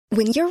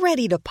When you're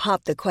ready to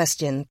pop the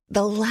question,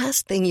 the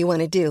last thing you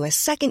want to do is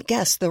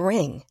second-guess the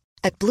ring.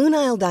 At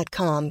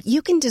BlueNile.com,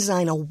 you can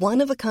design a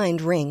one-of-a-kind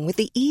ring with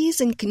the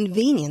ease and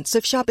convenience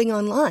of shopping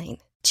online.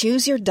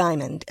 Choose your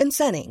diamond and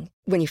setting.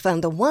 When you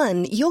find the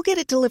one, you'll get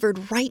it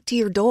delivered right to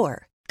your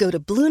door. Go to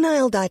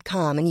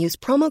BlueNile.com and use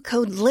promo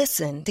code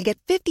LISTEN to get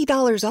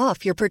 $50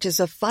 off your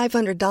purchase of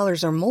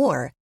 $500 or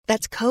more.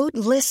 That's code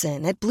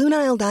LISTEN at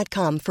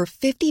BlueNile.com for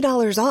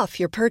 $50 off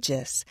your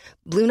purchase.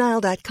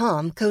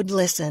 BlueNile.com, code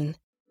LISTEN.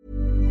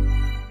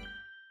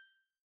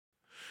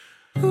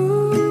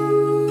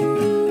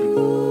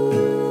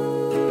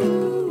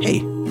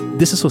 Hey,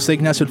 this is Jose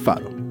Ignacio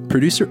Alfaro,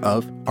 producer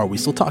of Are We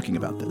Still Talking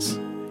About This?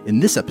 In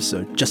this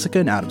episode, Jessica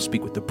and Adam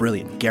speak with the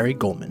brilliant Gary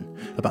Goldman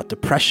about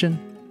depression,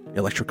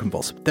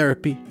 electroconvulsive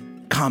therapy,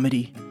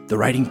 comedy, the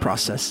writing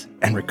process,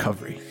 and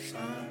recovery.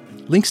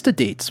 Links to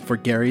dates for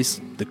Gary's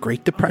The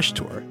Great Depression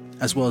Tour,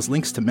 as well as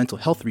links to mental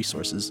health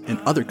resources and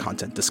other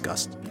content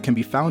discussed, can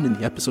be found in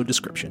the episode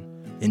description.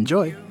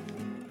 Enjoy!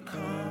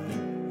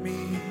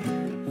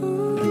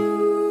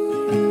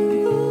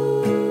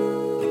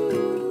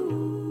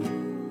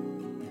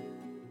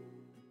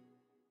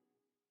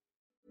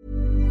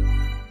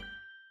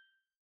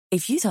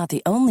 If you thought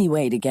the only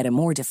way to get a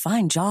more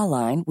defined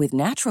jawline with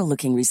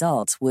natural-looking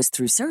results was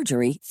through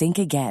surgery, think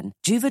again.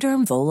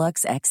 Juvederm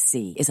Volux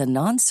XC is a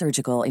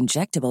non-surgical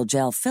injectable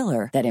gel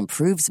filler that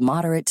improves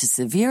moderate to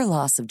severe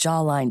loss of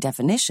jawline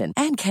definition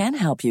and can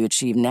help you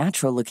achieve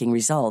natural-looking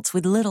results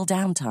with little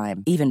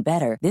downtime. Even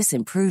better, this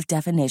improved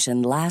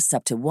definition lasts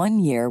up to 1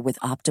 year with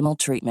optimal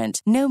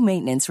treatment. No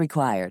maintenance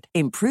required.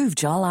 Improve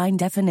jawline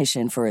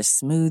definition for a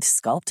smooth,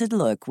 sculpted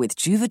look with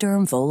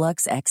Juvederm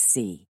Volux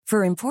XC.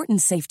 For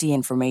important safety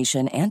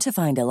information and to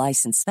find a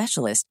licensed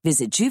specialist,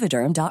 visit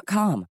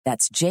Juvederm.com.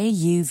 That's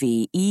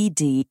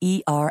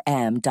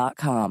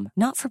JUVEDERM.com.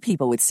 Not for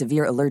people with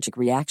severe allergic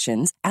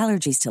reactions,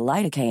 allergies to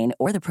lidocaine,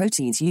 or the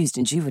proteins used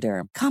in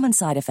Juvederm. Common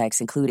side effects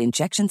include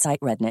injection site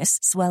redness,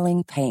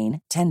 swelling,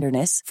 pain,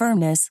 tenderness,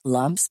 firmness,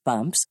 lumps,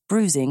 bumps,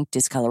 bruising,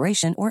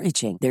 discoloration, or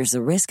itching. There's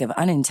a risk of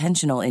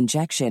unintentional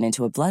injection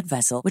into a blood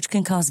vessel, which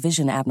can cause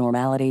vision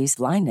abnormalities,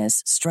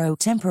 blindness, stroke,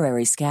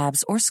 temporary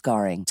scabs, or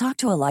scarring. Talk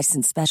to a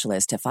licensed specialist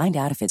to find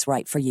out if it's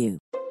right for you.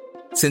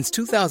 Since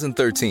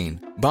 2013,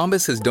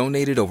 Bombas has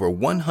donated over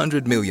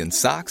 100 million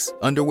socks,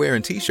 underwear,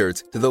 and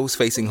T-shirts to those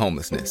facing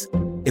homelessness.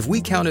 If we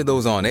counted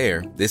those on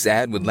air, this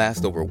ad would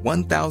last over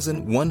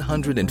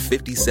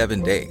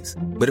 1,157 days.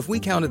 But if we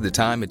counted the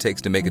time it takes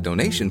to make a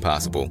donation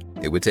possible,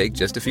 it would take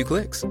just a few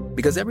clicks.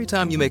 Because every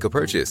time you make a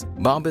purchase,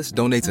 Bombas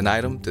donates an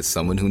item to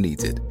someone who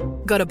needs it.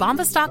 Go to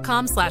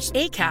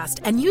bombas.com/ACAST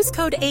and use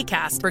code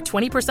ACAST for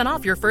 20%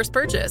 off your first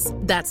purchase.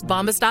 That's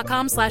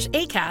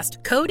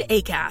bombas.com/ACAST, code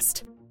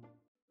ACAST.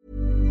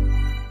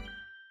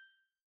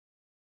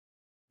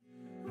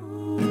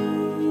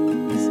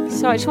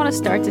 So I just want to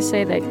start to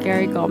say that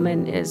Gary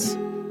Goldman is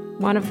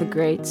one of the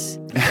greats.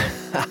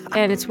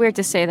 And it's weird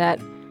to say that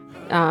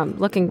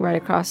looking right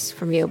across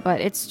from you, but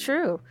it's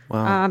true.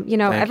 Wow.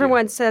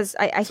 Everyone says,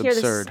 I hear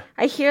absurd. this.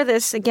 I hear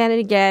this again and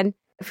again.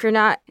 If you're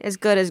not as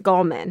good as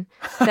Goldman,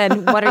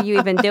 then what are you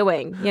even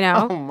doing? You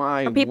know, Oh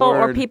my or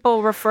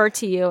people refer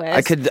to you as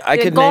I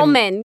could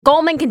Goldman.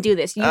 Goldman can do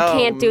this. You Oh,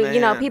 can't do. You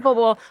know, man. people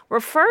will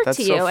refer That's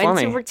to so you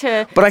funny. and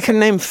to But I can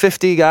name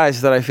 50 guys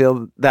that I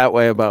feel that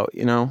way about,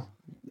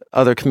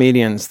 other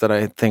comedians that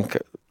I think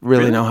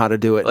really know how to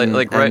do it.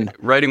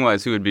 Writing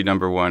wise, who would be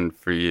number one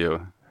for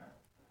you?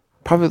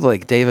 Probably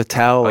like Dave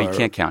Attell. Oh, you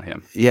can't count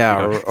him.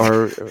 Yeah,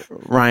 or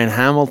Ryan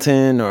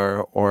Hamilton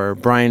or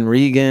Brian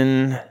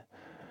Regan.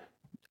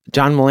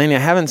 John Mulaney. I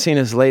haven't seen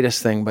his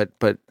latest thing, but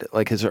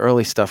like his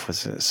early stuff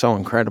was so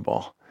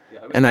incredible.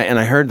 And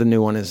I heard the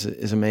new one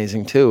is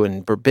amazing too.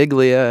 And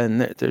Birbiglia,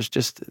 and there's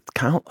just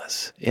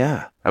countless.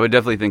 Yeah. I would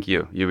definitely think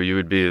you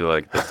would be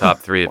like the top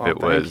three if Well,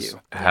 it was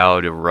how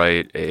to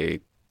write a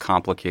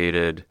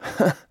complicated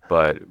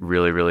but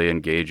really, really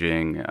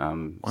engaging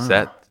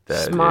set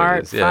that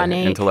Smart, is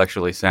funny,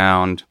 intellectually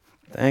sound.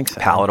 Thanks.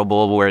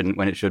 Palatable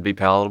when it should be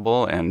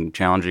palatable, and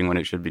challenging when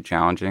it should be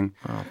challenging.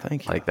 Oh,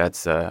 thank you. Like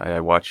that's,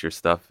 I watch your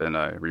stuff and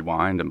I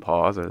rewind and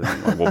pause, and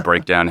we'll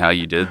break down how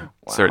you did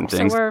certain So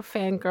things. we're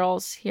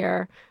fangirls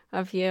here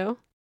of you.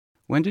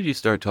 When did you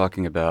start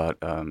talking about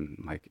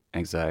like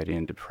anxiety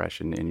and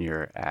depression in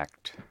your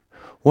act?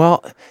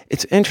 Well,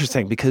 it's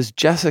interesting because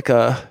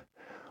Jessica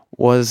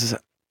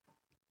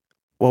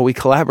we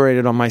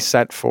collaborated on my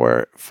set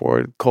for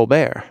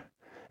Colbert,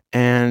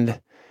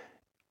 and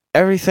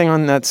everything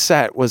on that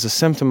set was a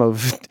symptom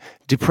of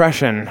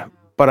depression,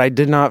 but I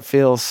did not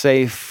feel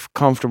safe,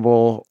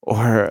 comfortable,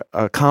 or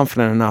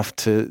confident enough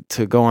to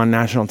go on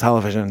national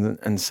television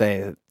and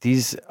say,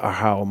 these are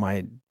how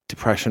my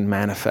depression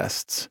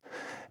manifests.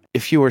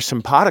 if you were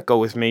simpatico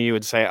with me, you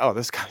would say, oh,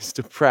 this guy's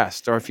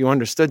depressed. Or if you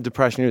understood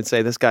depression, you would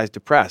say, this guy's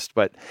depressed.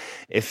 But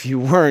if you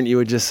weren't, you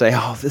would just say,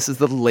 oh, this is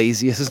the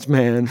laziest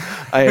man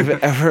I have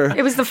ever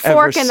It was the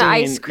fork and the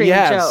ice cream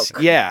joke.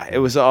 Yeah, it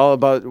was all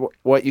about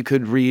what you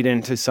could read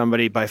into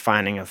somebody by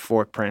finding a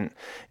fork print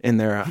in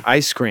their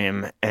ice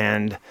cream.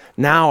 And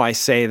now I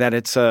say that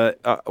it's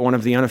one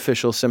of the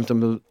unofficial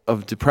symptoms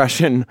of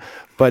depression.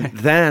 But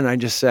then I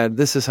just said,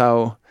 this is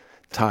how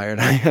tired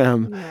I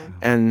am.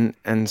 Yeah.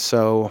 And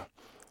so...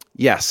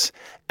 Yes,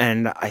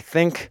 and I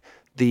think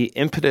the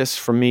impetus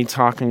for me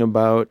talking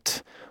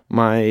about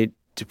my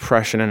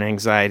depression and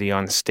anxiety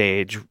on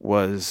stage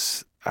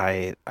was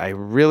I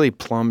really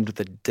plumbed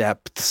the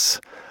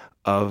depths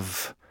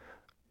of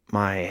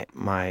my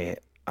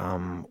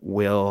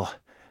will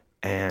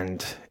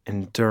and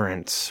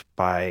endurance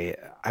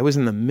I was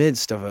in the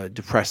midst of a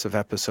depressive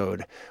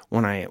episode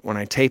when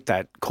I taped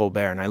that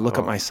Colbert, and I look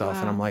at myself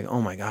and I'm like, oh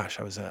my gosh,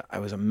 I was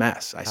a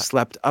mess. I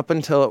slept up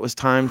until it was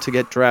time to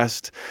get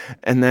dressed,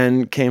 and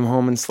then came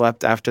home and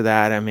slept after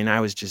that. I mean,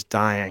 I was just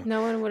dying.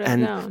 No one would have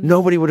known.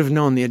 Nobody would have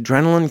known. The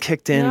adrenaline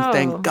kicked in. No.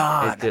 Thank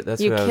God. That's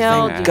you what I was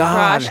killed, thinking. you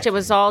God. crushed. It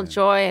was all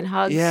joy and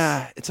hugs.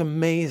 Yeah, it's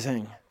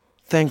amazing.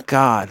 Thank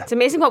God. It's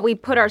amazing what we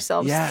put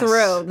ourselves Yes.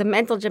 through, the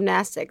mental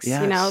gymnastics,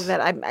 Yes.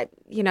 that I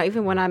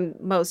even when I'm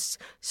most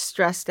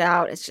stressed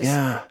out, it's just...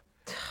 Yeah.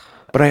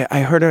 But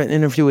I heard an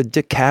interview with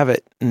Dick Cavett,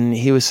 and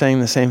he was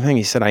saying the same thing.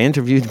 He said, I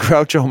interviewed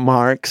Groucho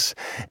Marx,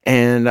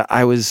 and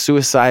I was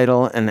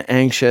suicidal and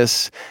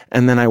anxious,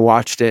 and then I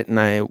watched it, and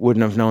I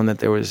wouldn't have known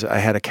that I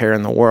had a care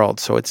in the world.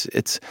 So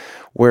it's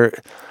where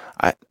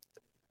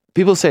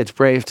people say it's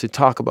brave to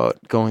talk about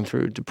going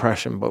through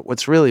depression, but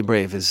what's really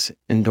brave is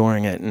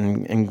enduring it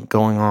and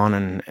going on.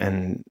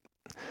 And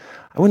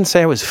I wouldn't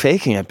say I was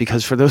faking it,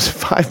 because for those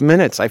 5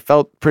 minutes I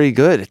felt pretty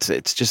good.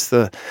 It's just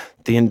the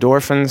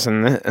endorphins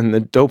and the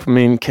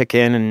dopamine kick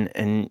in,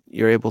 and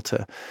you're able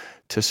to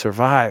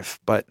survive.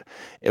 But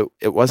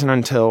it wasn't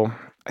until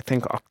I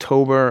think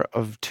October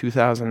of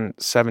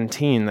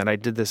 2017 that I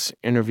did this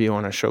interview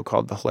on a show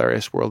called The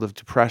Hilarious World of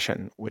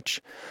Depression,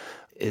 which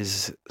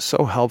is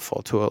so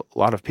helpful to a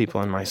lot of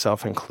people, and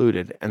myself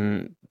included.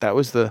 And that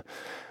was the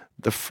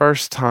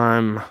first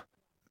time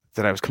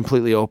that I was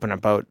completely open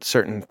about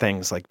certain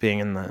things, like being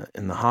in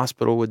the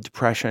hospital with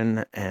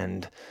depression,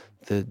 and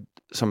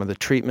some of the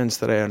treatments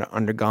that I had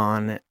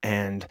undergone,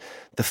 and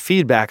the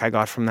feedback I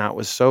got from that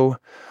was so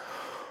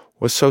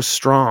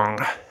strong.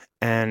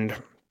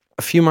 And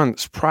a few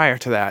months prior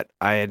to that,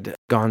 I had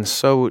gone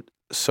so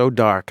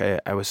dark.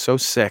 I was so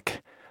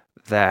sick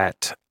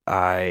that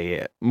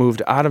I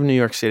moved out of New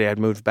York City. I'd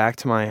moved back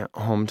to my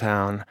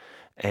hometown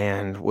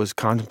and was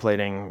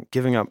contemplating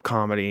giving up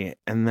comedy.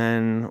 And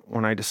then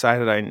when I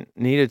decided I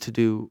needed to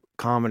do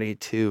comedy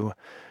to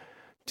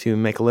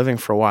make a living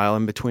for a while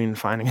in between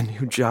finding a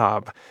new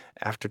job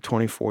after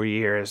 24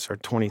 years or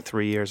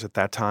 23 years at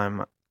that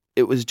time,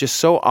 it was just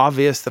so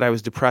obvious that I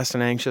was depressed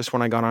and anxious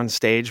when I got on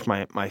stage.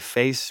 My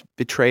face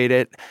betrayed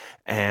it,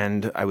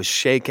 and I was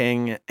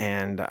shaking,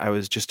 and I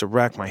was just a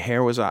wreck. My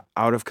hair was out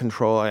of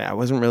control. I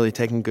wasn't really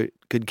taking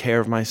good care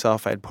of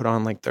myself. I had put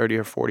on like 30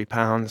 or 40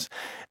 pounds,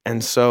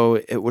 and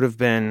so it would have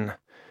been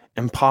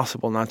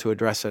impossible not to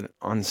address it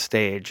on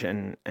stage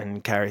and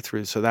carry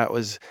through. So that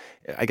was,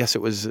 I guess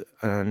it was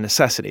a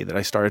necessity that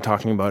I started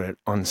talking about it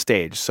on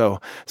stage.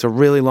 So it's a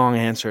really long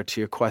answer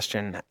to your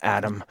question,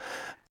 Adam.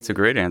 It's a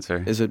great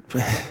answer. Is it?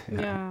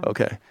 Yeah.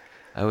 Okay.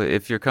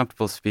 If you're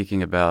comfortable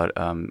speaking about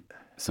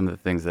some of the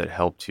things that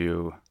helped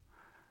you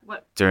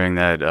during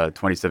that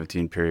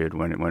 2017 period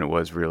when it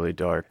was really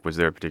dark, was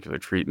there a particular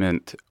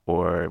treatment,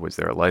 or was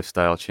there a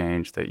lifestyle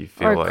change that you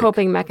feel or like...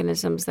 coping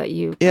mechanisms that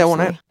you...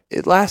 Yeah,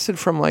 it lasted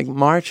from like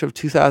March of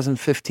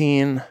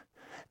 2015,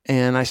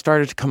 and I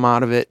started to come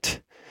out of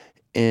it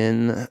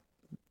in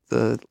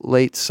the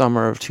late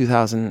summer of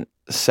 2017.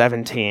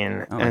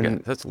 Oh,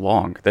 and that's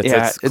long.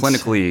 That's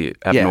clinically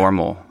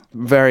abnormal. Yeah,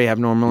 very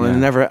abnormal. Yeah.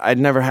 And I'd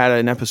never had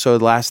an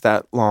episode last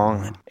that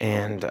long.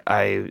 And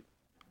I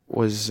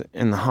was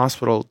in the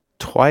hospital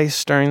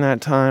twice during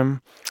that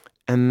time.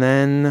 And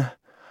then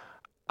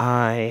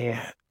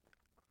I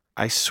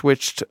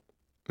switched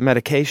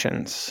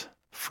medications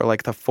for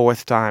like the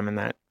fourth time in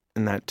that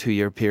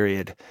 2-year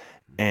period.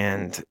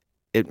 And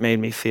it made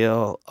me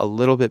feel a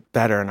little bit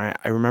better. And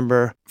I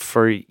remember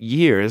for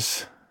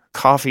years,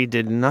 coffee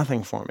did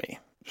nothing for me.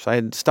 So I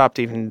had stopped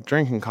even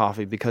drinking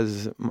coffee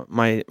because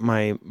my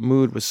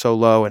mood was so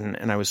low,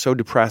 and I was so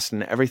depressed,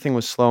 and everything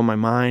was slow. My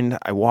mind,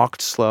 I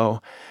walked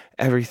slow,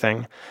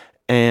 everything.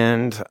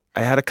 And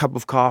I had a cup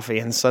of coffee,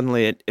 and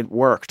suddenly it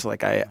worked.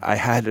 Like I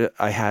had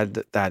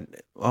that,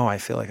 I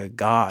feel like a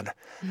god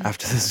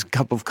after this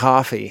cup of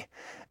coffee.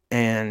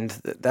 And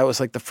that was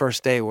like the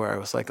first day where I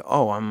was like,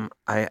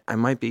 I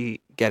might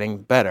be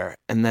getting better.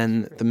 And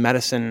then the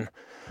medicine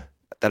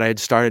that I had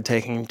started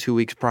taking 2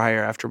 weeks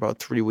prior, after about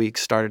 3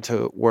 weeks, started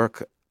to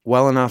work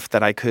well enough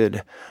that I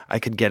could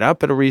get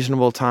up at a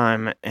reasonable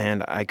time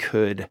and I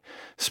could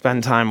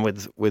spend time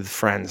with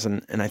friends.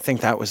 And I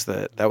think that was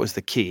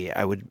the key.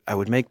 I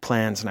would make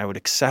plans and I would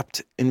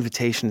accept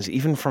invitations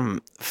even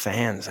from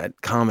fans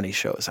at comedy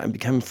shows. I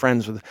became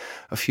friends with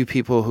a few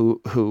people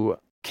who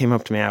came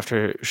up to me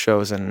after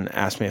shows and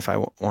asked me if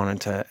I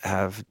wanted to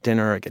have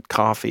dinner or get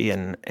coffee,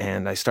 and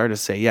I started to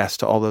say yes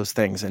to all those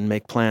things and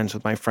make plans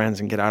with my friends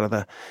and get out of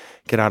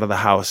the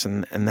house,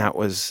 and that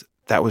was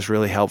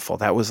really helpful.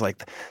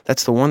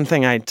 That's the one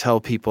thing I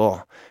tell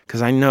people,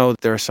 because I know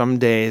there are some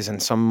days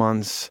and some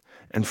months,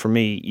 and for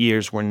me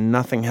years, where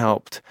nothing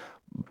helped,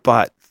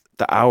 but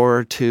the hour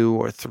or 2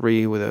 or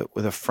 3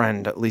 with a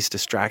friend at least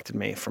distracted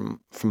me from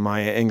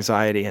my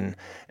anxiety and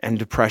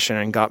depression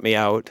and got me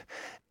out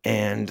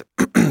and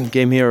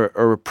gave me a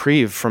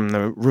reprieve from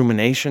the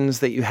ruminations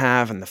that you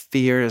have and the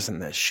fears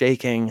and the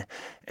shaking,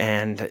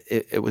 and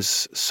it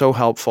was so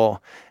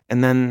helpful.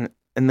 And then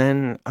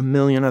a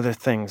million other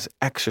things: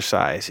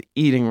 exercise,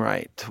 eating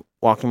right,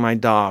 walking my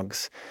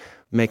dogs,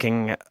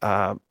 making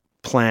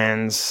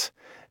plans,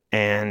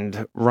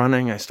 and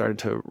running. I started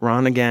to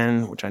run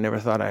again, which I never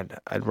thought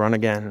I'd run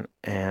again.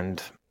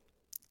 And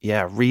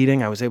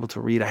reading. I was able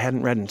to read. I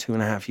hadn't read in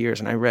 2.5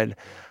 years, and I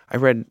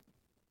read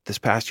this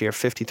past year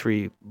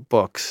 53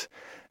 books.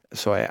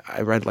 So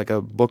I read like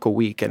a book a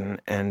week,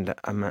 and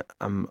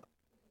I'm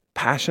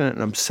passionate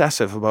and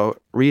obsessive about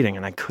reading,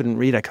 and I couldn't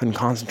read. I couldn't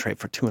concentrate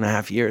for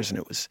 2.5 years, and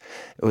it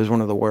was one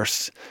of the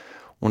worst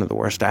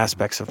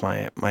aspects of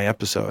my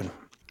episode.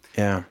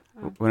 Yeah.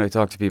 When I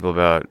talk to people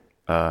about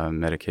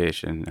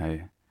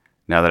medication,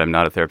 now that I'm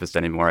not a therapist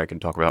anymore, I can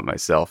talk about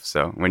myself.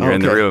 So when you're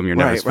in the room, you're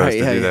never supposed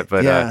to do that.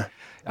 But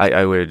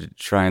I would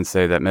try and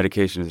say that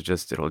medication is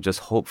it'll just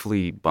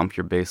hopefully bump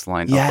your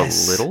baseline up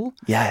a little.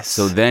 Yes.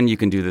 So then you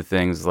can do the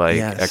things like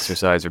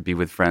exercise or be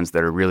with friends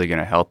that are really going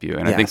to help you.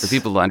 And I think for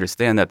people to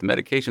understand that the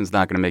medication is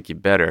not going to make you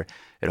better,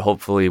 it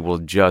hopefully will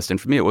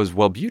and for me it was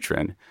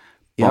Wellbutrin,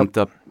 bumped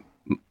up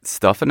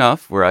stuff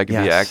enough where I could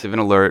be active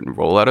and alert and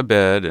roll out of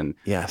bed, and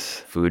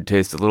food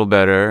tastes a little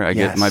better. I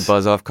get my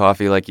buzz off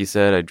coffee, like you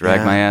said. I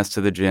drag my ass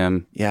to the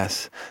gym.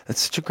 Yes,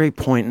 that's such a great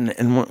point.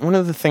 And one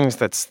of the things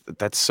that's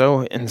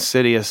so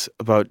insidious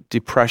about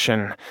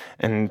depression,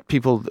 and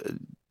people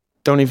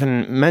don't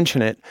even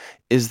mention it,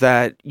 is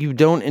that you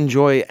don't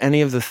enjoy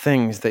any of the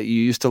things that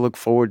you used to look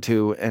forward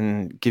to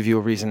and give you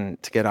a reason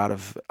to get out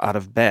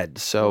of bed.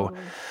 So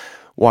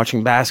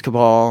watching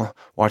basketball,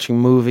 watching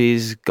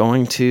movies,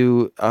 going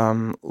to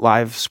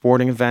live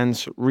sporting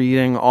events,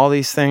 reading, all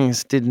these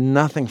things did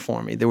nothing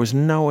for me. There was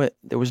no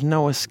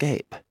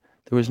escape.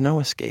 There was no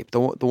escape. The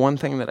one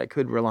thing that I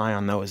could rely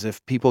on, though, is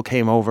if people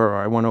came over or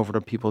I went over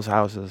to people's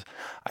houses,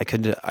 I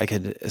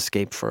could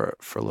escape for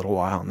a little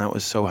while, and that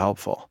was so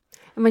helpful.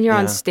 And when you're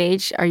on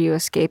stage, are you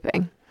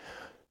escaping?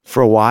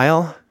 For a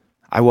while,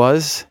 I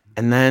was.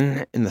 And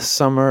then in the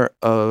summer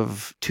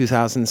of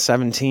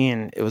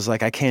 2017, it was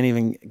like I can't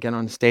even get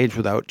on stage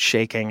without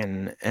shaking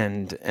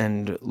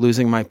and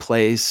losing my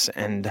place.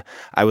 And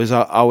I was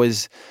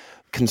always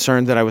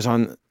concerned that I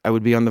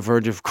would be on the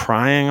verge of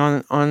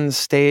crying on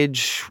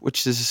stage,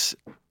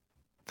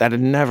 that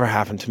had never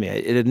happened to me.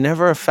 It had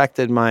never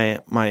affected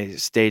my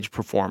stage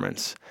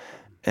performance.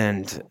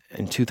 And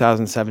in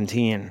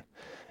 2017,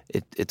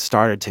 it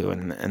started to,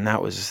 and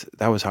that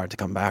was hard to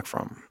come back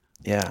from.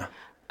 Yeah.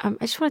 I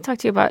just want to talk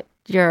to you about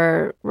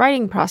your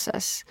writing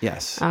process.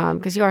 Yes.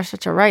 Because you are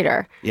such a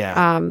writer.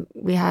 Yeah.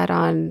 We had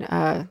on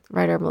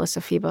writer Melissa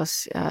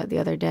Phoebos the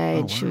other day,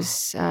 and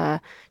she's a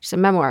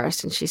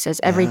memoirist, and she says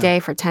every day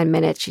for 10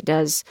 minutes she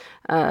does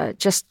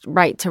just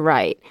write to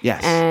write.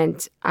 Yes.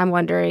 And I'm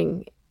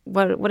wondering,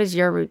 what is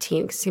your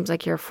routine? 'Cause it seems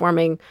like you're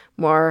forming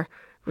more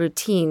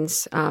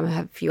routines.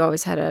 Have you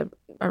always had a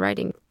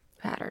writing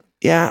pattern?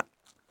 Yeah.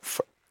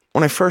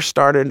 When I first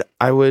started,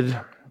 I would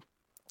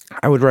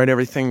write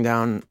everything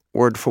down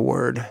word for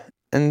word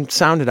and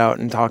sound it out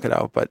and talk it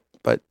out, but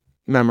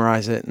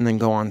memorize it and then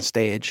go on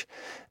stage.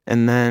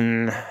 And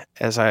then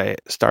as I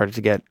started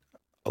to get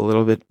a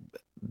little bit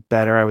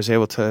better, I was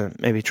able to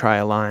maybe try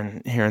a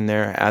line here and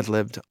there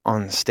ad-libbed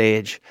on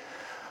stage.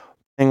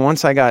 And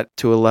once I got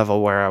to a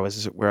level where I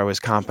was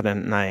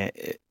competent, and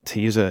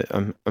to use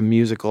a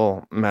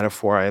musical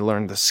metaphor, I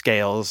learned the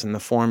scales and the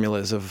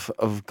formulas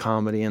of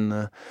comedy and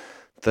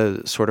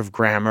the sort of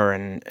grammar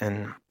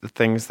and the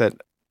things that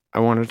I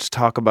wanted to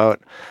talk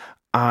about.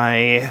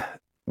 I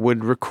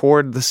would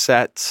record the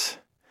sets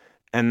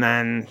and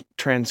then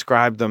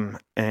transcribe them.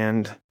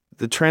 And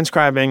the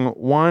transcribing,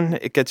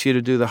 it gets you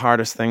to do the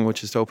hardest thing,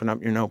 which is to open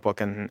up your notebook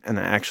and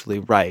actually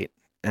write.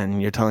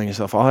 And you're telling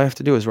yourself, all I have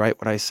to do is write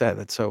what I said.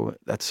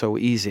 That's so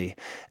easy.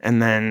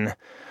 And then,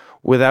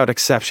 without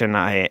exception,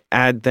 I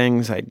add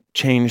things, I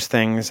change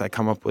things, I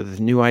come up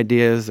with new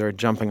ideas. There are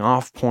jumping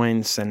off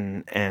points,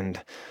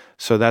 and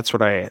so that's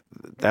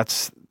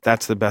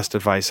the best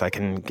advice I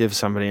can give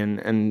somebody.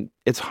 And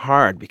it's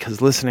hard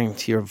because listening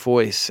to your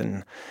voice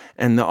and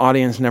the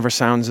audience never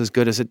sounds as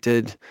good as it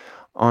did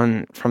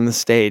from the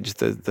stage.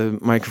 The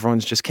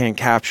microphones just can't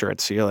capture it.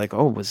 So you're like,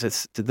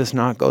 did this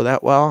not go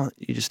that well?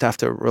 You just have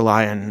to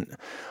rely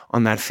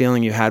on that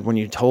feeling you had when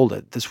you told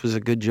it. This was a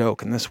good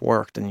joke and this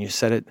worked and you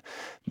said it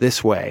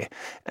this way.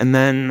 And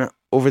then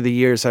over the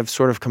years, I've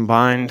sort of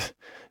combined.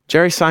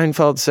 Jerry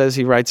Seinfeld says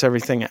he writes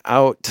everything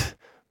out,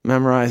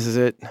 memorizes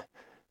it,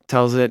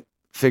 tells it,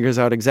 figures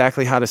out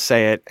exactly how to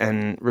say it,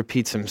 and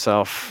repeats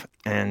himself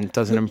and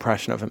does an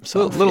impression of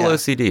himself. A little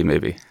OCD,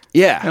 maybe.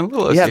 Yeah, a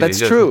little OCD, yeah, that's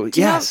true.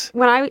 Yes.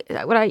 When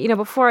I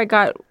before I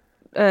got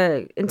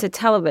into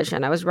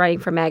television, I was writing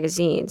for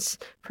magazines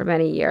for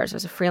many years. I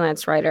was a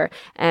freelance writer,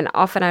 and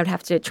often I would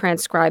have to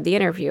transcribe the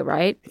interview,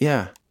 right?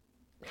 Yeah.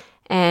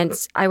 And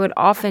I would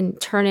often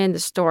turn in the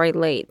story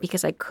late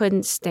because I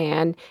couldn't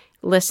stand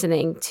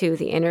listening to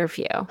the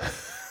interview.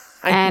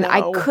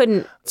 I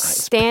couldn't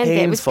stand it.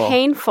 It was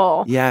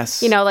painful.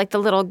 Yes. Like the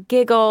little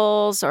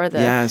giggles or the,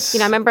 yes.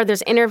 I remember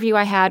there's an interview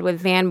I had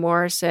with Van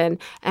Morrison,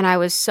 and I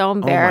was so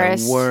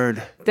embarrassed. Oh, my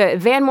word. The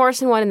Van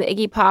Morrison one and the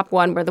Iggy Pop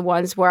one were the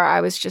ones where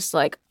I was just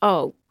like,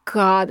 oh,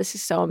 God, this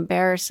is so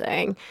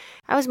embarrassing.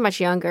 I was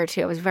much younger,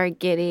 too. I was very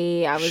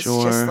giddy. I was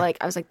just like,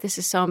 this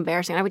is so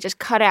embarrassing. I would just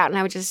cut out, and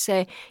I would just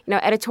say,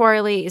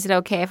 editorially, is it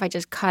okay if I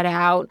just cut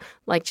out,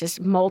 like,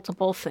 just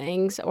multiple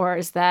things, or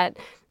is that...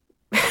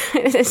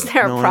 is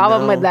there a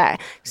problem with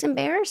that? It's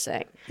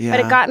embarrassing. Yeah. But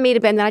it got me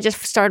to bend, and I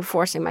just started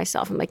forcing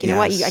myself. I'm like, you know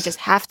what? I just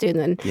have to, and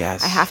then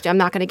I have to. I'm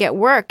not going to get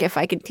work if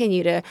I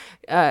continue to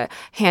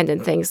hand in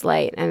things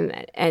late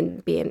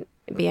and be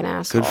an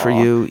asshole. Good for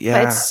you. Yeah.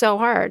 But it's so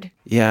hard.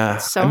 Yeah.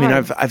 It's so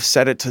hard. I've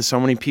said it to so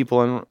many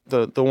people, and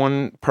the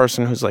one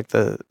person who's like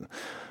the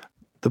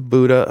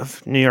Buddha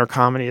of New York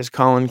comedy is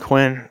Colin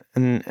Quinn,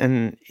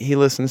 and he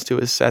listens to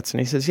his sets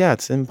and he says, yeah,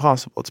 it's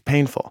impossible. It's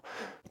painful.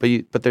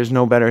 But there's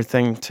no better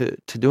thing to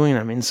doing it.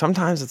 I mean,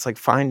 sometimes it's like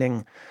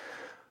finding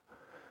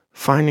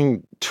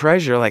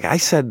treasure. Like, I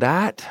said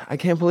that. I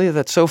can't believe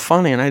that's so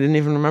funny, and I didn't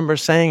even remember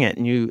saying it.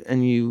 And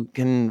you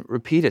can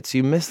repeat it, so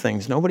you miss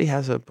things. Nobody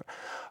has a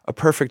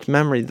perfect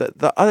memory.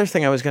 The other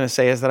thing I was going to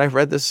say is that I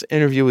read this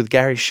interview with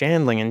Gary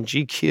Shandling in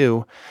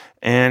GQ,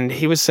 and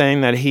he was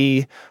saying that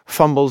he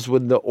fumbles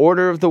with the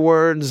order of the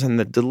words and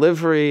the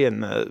delivery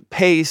and the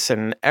pace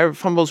and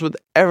fumbles with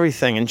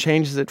everything and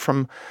changes it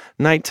from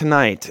night to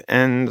night.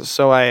 And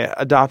so I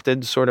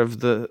adopted sort of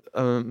the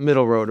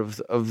middle road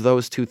of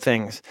those two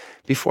things.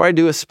 Before I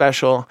do a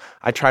special,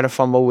 I try to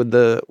fumble with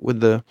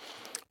the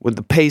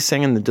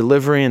pacing and the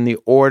delivery and the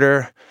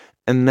order.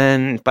 And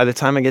then by the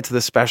time I get to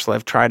the special,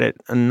 I've tried it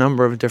a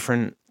number of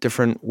different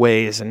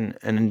ways and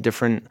in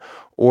different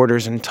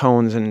orders and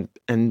tones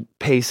and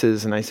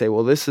paces. And I say,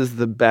 well, this is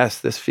the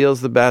best. This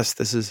feels the best.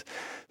 This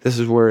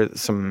is where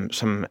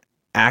some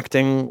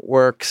acting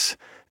works.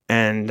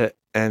 And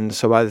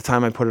so by the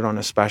time I put it on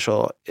a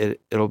special,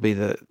 it'll be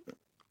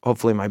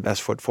hopefully my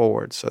best foot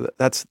forward. So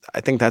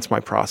I think that's my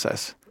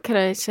process. Can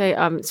I say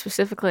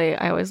specifically,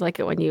 I always like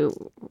it when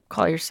you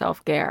call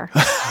yourself Gare.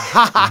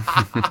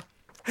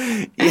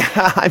 Yeah,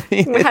 I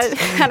mean,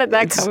 how did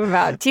that come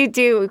about? Do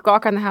you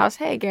walk around the house?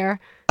 Hey, Gare.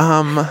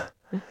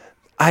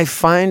 I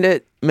find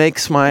it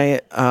makes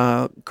my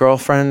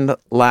girlfriend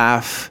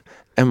laugh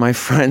and my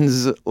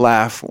friends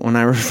laugh when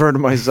I refer to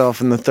myself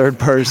in the third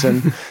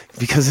person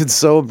because it's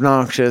so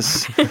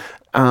obnoxious.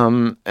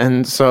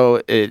 And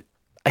so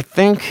I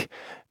think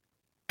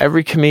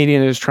every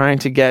comedian is trying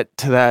to get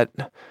to that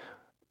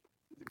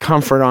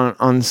comfort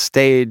on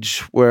stage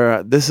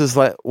where this is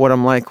like what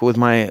I'm like with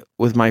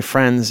my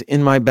friends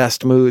in my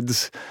best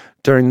moods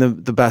during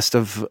the best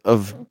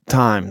of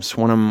times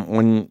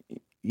when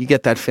you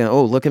get that feeling,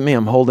 oh, look at me,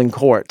 I'm holding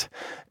court.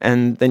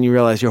 And then you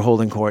realize you're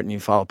holding court and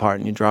you fall apart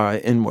and you draw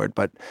inward.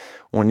 But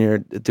when you're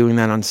doing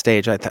that on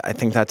stage, I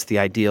think that's the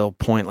ideal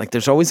point. Like,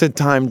 there's always a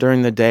time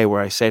during the day where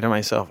I say to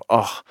myself,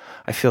 oh,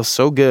 I feel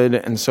so good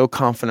and so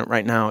confident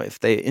right now. If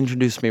they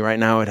introduced me right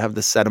now, I'd have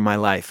the set of my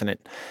life. And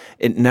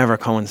it never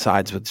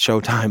coincides with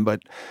showtime,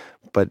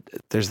 but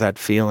there's that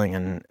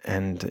feeling.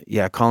 And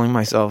yeah, calling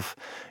myself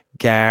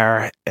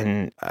Gare.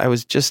 And I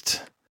was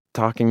just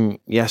talking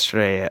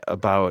yesterday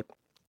about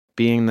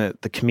being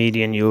the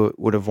comedian you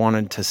would have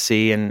wanted to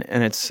see, and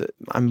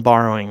I'm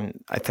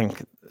borrowing, I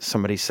think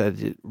somebody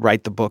said,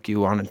 write the book you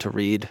wanted to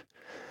read,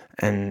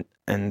 and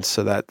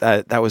so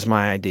that was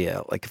my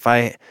idea. Like, if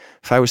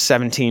I was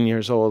 17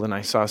 years old and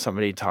I saw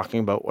somebody talking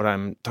about what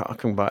I'm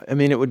talking about, I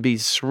mean, it would be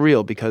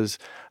surreal because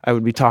I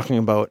would be talking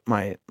about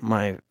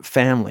my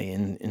family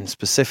in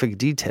specific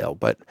detail,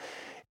 but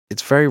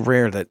it's very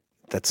rare that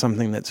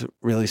something that's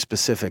really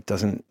specific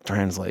doesn't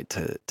translate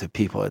to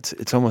people.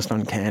 It's almost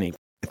uncanny.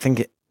 I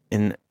think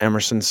in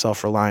Emerson's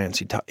Self-Reliance,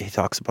 he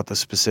talks about the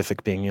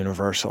specific being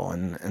universal,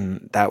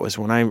 and that was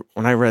when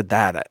I read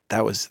that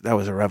was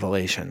a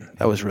revelation.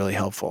 That was really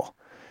helpful.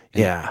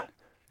 Yeah.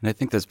 And I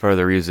think that's part of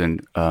the reason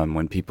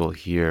when people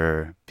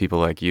hear people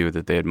like you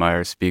that they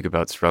admire speak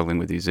about struggling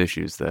with these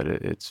issues, that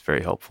it's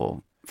very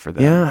helpful for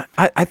them. Yeah,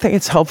 I think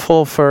it's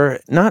helpful for,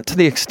 not to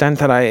the extent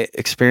that I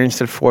experienced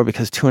it for,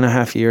 because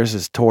 2.5 years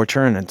is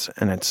torture and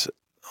it's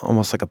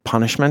almost like a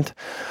punishment,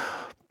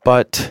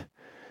 but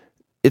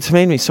it's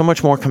made me so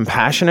much more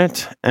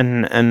compassionate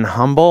and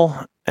humble,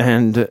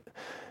 and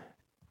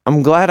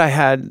I'm glad I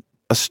had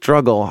a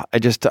struggle. I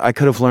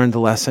could have learned the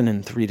lesson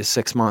in 3 to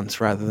 6 months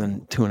rather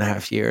than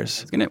 2.5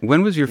 years.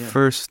 When was your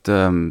first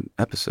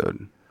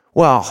episode?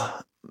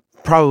 Well,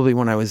 probably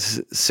when I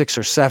was 6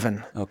 or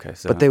 7. Okay,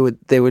 so but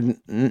they would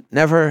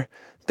never.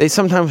 They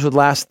sometimes would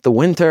last the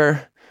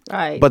winter.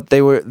 Right. But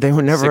they were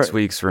never 6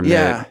 weeks remit.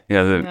 Yeah.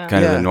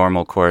 Kind of the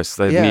normal course.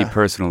 Like, Yeah. me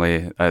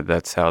personally,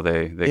 that's how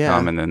they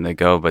come and then they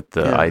go. But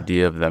the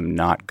idea of them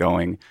not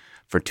going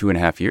for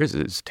 2.5 years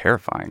is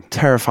terrifying.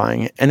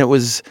 Terrifying. And it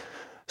was,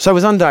 so I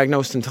was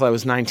undiagnosed until I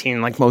was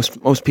 19, like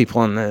most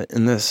people in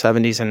the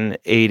 70s and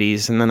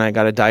 80s. And then I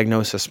got a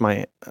diagnosis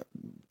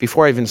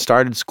before I even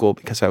started school,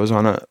 because I was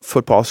on a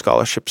football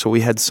scholarship. So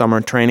we had summer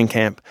training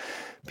camp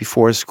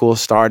before school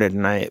started,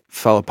 and I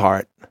fell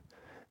apart.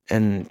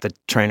 And the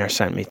trainer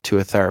sent me to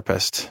a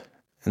therapist,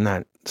 and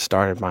that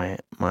started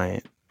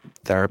my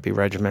therapy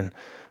regimen.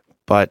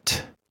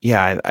 But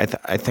yeah,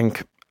 I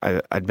think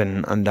I'd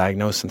been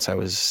undiagnosed since I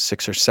was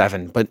 6 or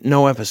 7, but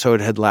no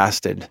episode had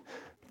lasted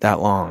that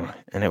long,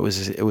 and it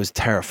was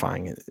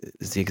terrifying.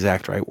 Is the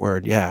exact right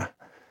word? Yeah.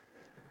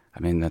 I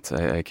mean, that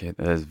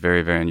is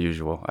very, very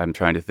unusual. I'm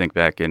trying to think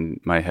back in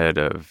my head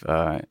of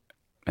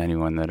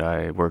anyone that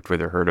I worked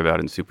with or heard about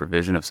in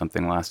supervision of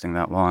something lasting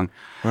that long.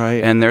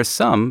 Right. And there's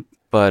some,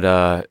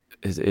 but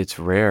it's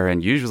rare.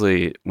 And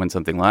usually when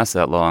something lasts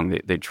that long,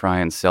 they try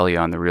and sell you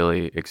on the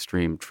really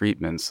extreme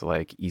treatments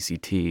like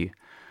ECT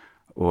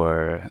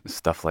or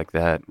stuff like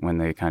that when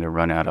they kind of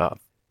run out of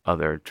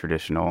other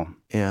traditional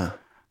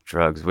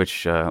drugs,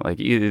 which like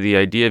the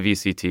idea of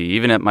ECT,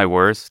 even at my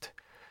worst,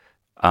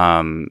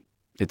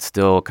 it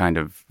still kind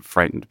of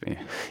frightened me.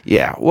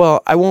 Yeah.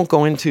 Well, I won't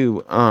go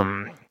into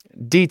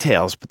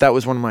details, but that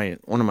was one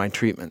of my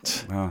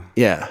treatments. Oh.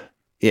 Yeah.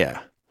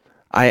 Yeah.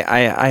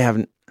 I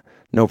have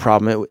no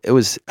problem. It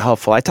was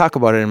helpful. I talk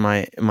about it in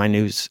my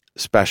news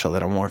special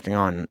that I'm working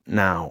on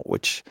now,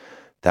 which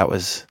that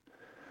was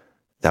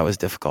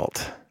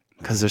difficult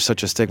because there's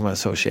such a stigma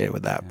associated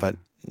with that. But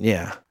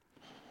yeah.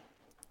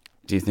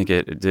 Do you think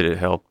did it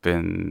help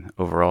in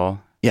overall?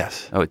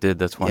 Yes. Oh, it did.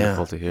 That's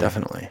wonderful to hear.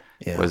 Definitely.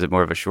 Yeah. Was it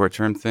more of a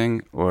short-term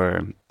thing,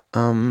 or?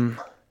 It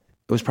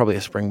was probably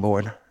a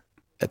springboard,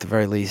 at the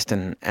very least,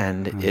 and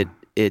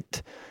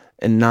it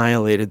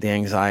annihilated the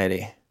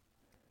anxiety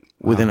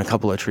within a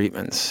couple of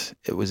treatments.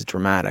 It was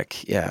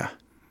dramatic. Yeah.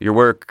 Your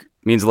work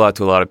means a lot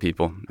to a lot of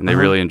people, and they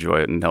really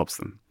enjoy it and helps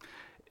them.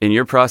 In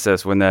your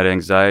process, when that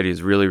anxiety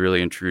is really,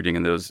 really intruding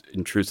and those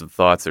intrusive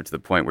thoughts are to the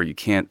point where you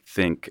can't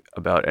think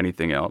about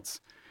anything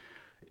else,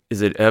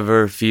 is it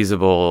ever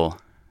feasible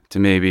to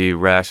maybe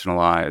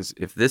rationalize,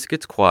 if this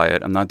gets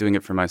quiet, I'm not doing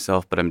it for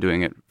myself, but I'm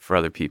doing it for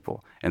other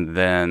people, and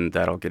then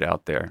that'll get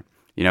out there?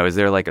 You know, is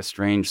there like a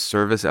strange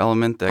service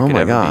element that could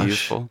ever be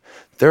useful?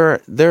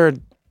 There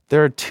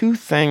are two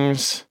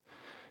things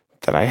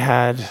that I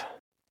had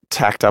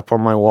tacked up on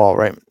my wall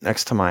right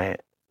next to my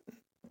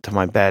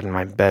bed, and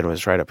my bed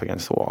was right up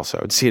against the wall. So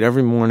I would see it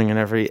every morning and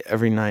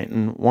every night.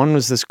 And one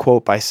was this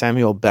quote by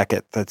Samuel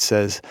Beckett that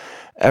says,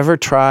 "Ever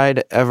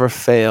tried, ever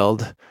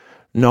failed,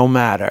 no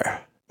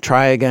matter.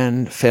 Try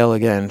again,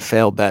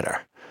 fail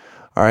better."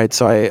 All right,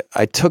 so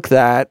I took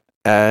that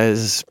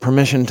as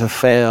permission to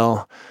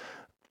fail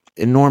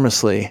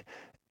enormously,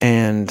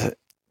 and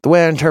the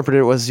way I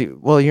interpreted it was,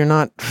 well, you're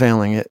not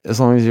failing it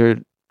as long as you're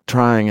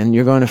trying, and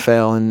you're going to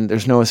fail, and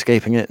there's no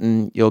escaping it,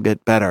 and you'll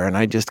get better. And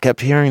I just kept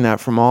hearing that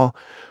from all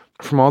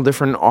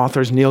different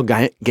authors. Neil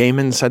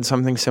Gaiman said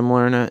something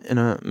similar in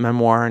a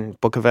memoir and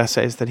book of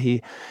essays that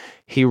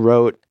he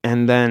wrote.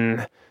 And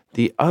then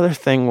the other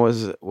thing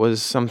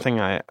was something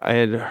I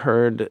had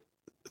heard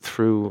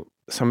through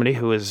somebody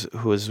who was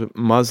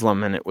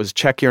Muslim, and it was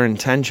check your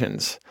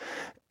intentions.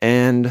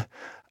 And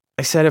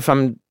I said, if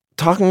I'm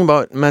talking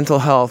about mental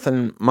health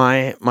and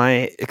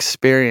my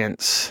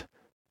experience,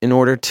 in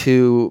order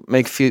to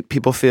make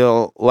people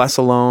feel less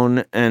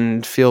alone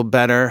and feel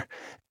better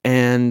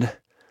and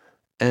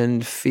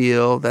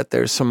feel that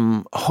there's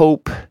some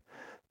hope,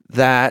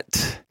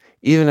 that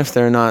even if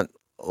they're not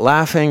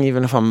laughing,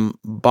 even if I'm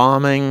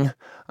bombing,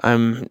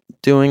 I'm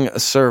doing a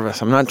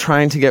service. I'm not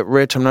trying to get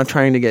rich. I'm not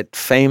trying to get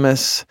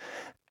famous.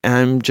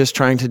 I'm just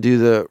trying to do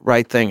the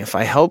right thing. If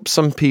I help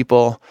some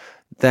people,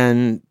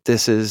 then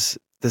this is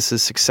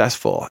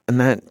successful. And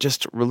that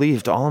just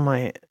relieved all of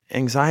my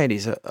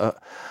anxieties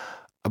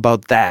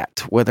about that,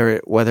 whether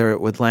it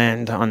would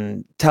land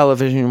on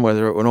television,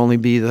 whether it would only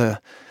be the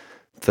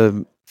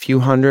few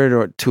hundred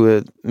or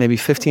to maybe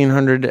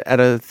 1,500 at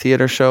a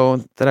theater show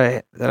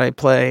that I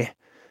play.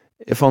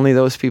 If only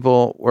those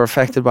people were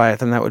affected by it,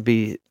 then that would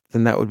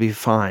be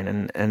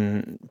fine.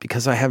 And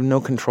because I have no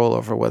control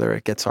over whether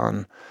it gets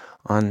on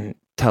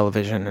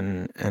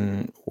television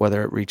and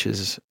whether it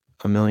reaches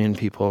 1 million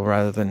people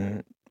rather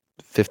than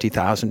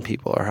 50,000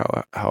 people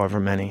or however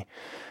many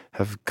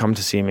have come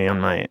to see me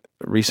on my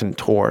recent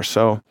tour.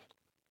 So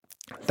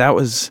that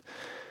was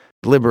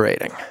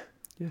liberating.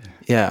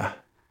 Yeah.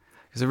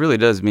 Because it really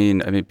does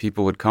mean,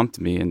 people would come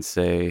to me and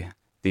say,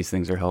 these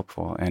things are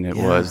helpful. And it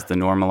was the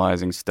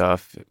normalizing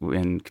stuff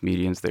in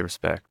comedians they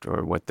respect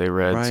or what they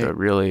read. Right. So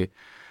really,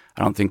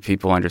 I don't think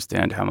people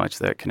understand how much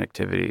that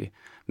connectivity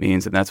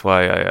means, and that's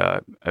why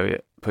I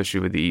push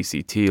you with the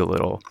ECT a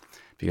little,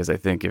 because I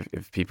think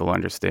if people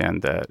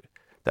understand that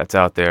that's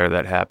out there,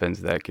 that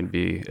happens, that can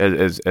be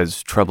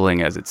as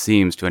troubling as it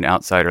seems to an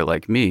outsider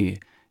like me.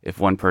 If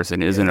one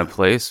person is in a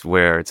place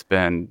where it's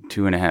been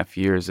 2.5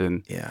 years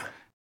and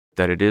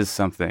that it is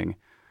something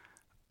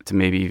to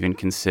maybe even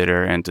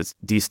consider and to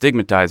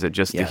destigmatize it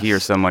just to hear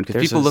someone,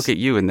 because people look at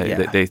you and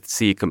they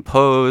see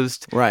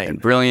composed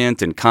and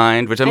brilliant and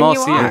kind, which I'm all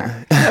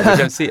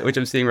seeing, which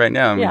I'm seeing right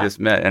now. And we just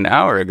met an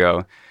hour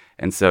ago.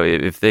 And so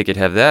if they could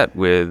have that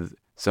with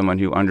someone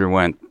who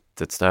underwent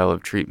that style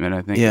of treatment,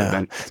 I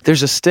think.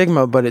 There's a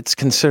stigma, but it's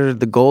considered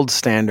the gold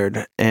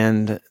standard.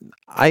 And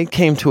I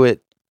came to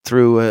it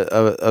through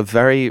a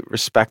very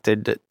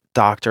respected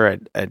doctor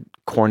at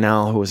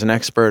Cornell who was an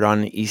expert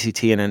on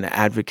ECT and an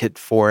advocate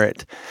for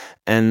it,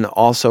 and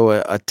also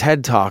a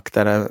TED Talk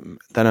that a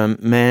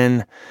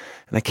man,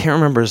 and I can't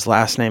remember his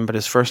last name, but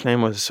his first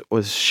name was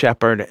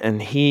Shepard,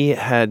 and he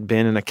had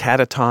been in a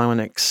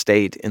catatonic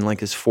state in like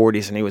his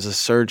 40s, and he was a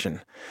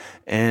surgeon,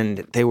 and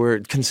they were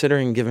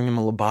considering giving him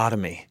a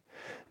lobotomy,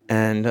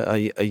 and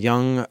a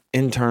young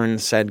intern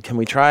said, "Can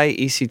we try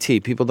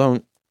ECT? People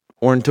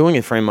weren't doing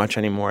it very much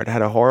anymore. It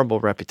had a horrible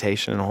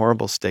reputation and a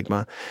horrible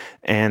stigma."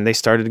 And they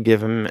started to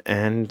give him,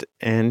 and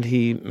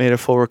he made a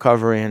full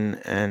recovery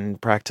and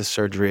practiced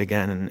surgery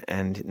again.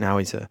 And now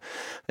he's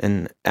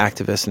an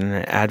activist and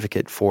an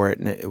advocate for it.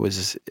 And it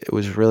was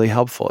really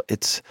helpful.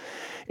 It's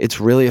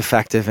really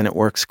effective, and it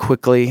works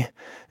quickly,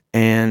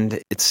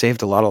 and it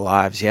saved a lot of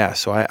lives. Yeah.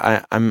 So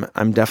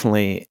I'm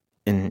definitely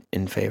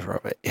in favor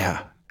of it.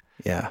 Yeah.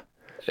 Yeah.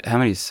 How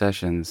many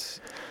sessions?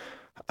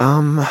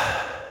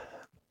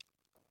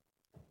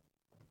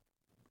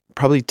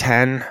 Probably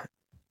 10,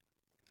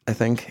 I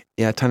think.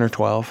 Yeah, 10 or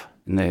 12.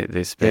 And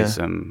they space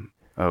them.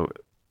 Oh,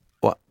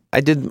 well, I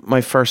did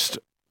my first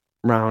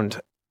round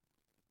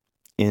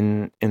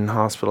in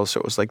hospital,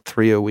 so it was like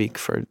 3 a week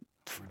for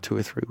 2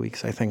 or 3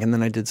 weeks, I think, and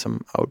then I did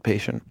some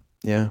outpatient.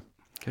 Yeah,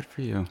 good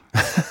for you.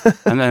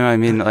 And then I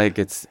mean, like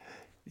it's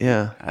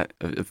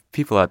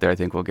people out there, I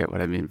think, will get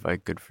what I mean by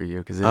good for you,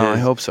 because I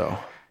hope so.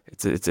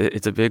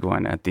 It's a big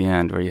one at the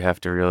end, where you have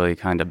to really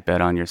kind of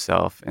bet on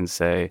yourself and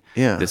say,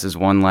 this is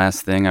one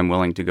last thing I'm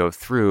willing to go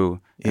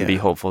through, and be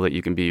hopeful that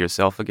you can be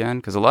yourself again.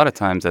 Because a lot of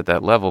times at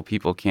that level,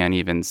 people can't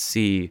even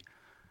see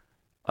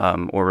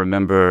or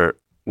remember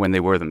when they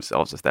were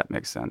themselves, if that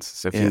makes sense.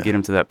 So if you can get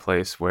them to that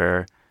place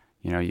where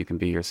you can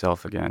be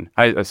yourself again.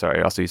 I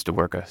also used to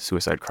work a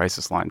suicide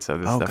crisis line, so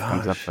this stuff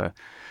comes up.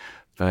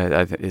 But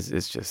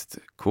it's just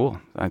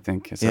cool, I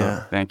think.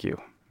 So thank you.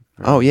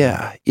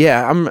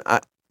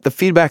 The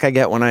feedback I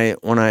get when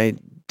I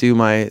do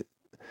my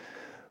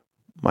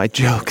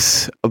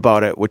jokes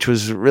about it, which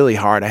was really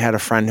hard. I had a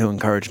friend who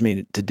encouraged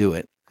me to do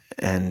it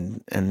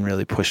and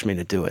really pushed me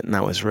to do it, and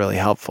that was really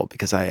helpful,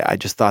 because I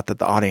just thought that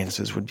the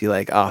audiences would be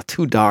like, "Oh,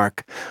 too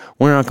dark.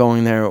 We're not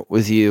going there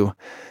with you."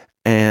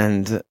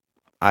 And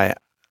I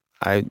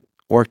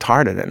worked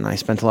hard at it, and I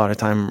spent a lot of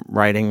time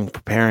writing,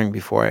 preparing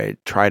before I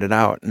tried it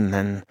out, and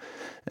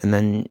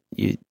then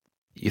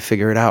you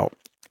figure it out.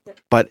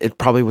 But it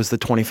probably was the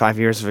 25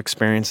 years of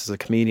experience as a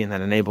comedian that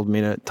enabled me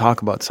to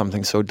talk about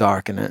something so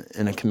dark in a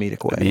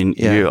comedic way. I mean,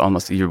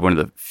 you're one of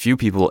the few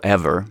people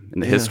ever in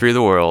the history of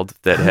the world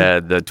that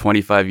had the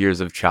 25 years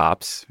of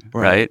chops,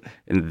 right?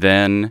 And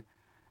then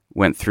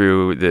went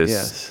through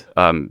this,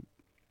 I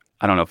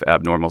don't know if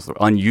abnormal is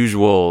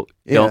unusual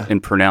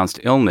and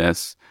pronounced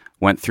illness,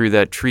 went through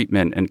that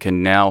treatment, and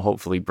can now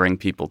hopefully bring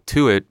people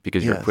to it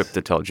because you're equipped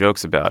to tell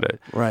jokes about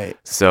it. Right.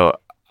 So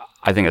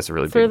I think that's a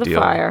really big deal. Through the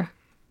fire.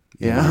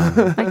 Yeah.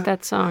 I like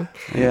that song.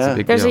 Yeah.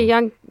 There's a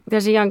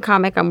young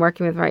comic I'm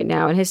working with right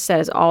now, and his set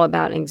is all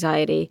about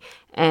anxiety.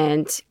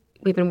 And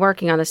we've been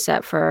working on the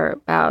set for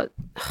about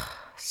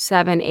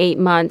 7-8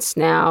 months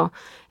now.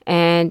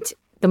 And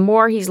the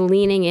more he's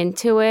leaning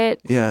into it,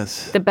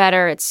 the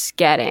better it's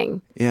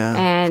getting. Yeah,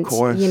 and of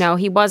course.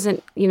 He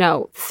wasn't.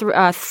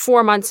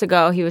 4 months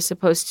ago he was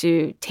supposed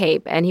to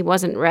tape, and he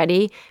wasn't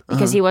ready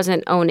because he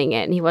wasn't owning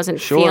it and he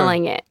wasn't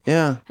feeling it.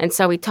 Yeah. And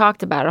so we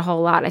talked about it a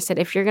whole lot. I said,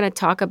 if you're going to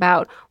talk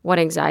about what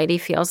anxiety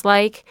feels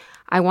like,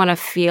 I want to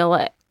feel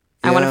it.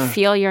 I want to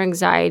feel your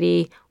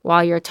anxiety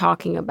while you're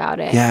talking about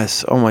it.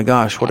 Yes. Oh my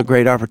gosh, what a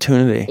great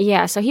opportunity.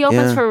 Yeah. So he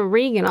opens for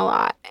Regan a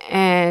lot,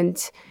 and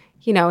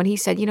and he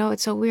said,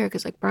 it's so weird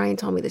because, like, Brian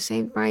told me the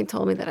same. Brian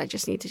told me that I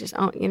just need to just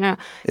own,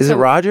 Is it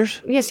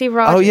Rogers? Yeah, Steve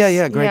Rogers. Oh,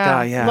 yeah, great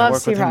guy. Yeah, love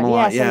work Steve with him Rogers. a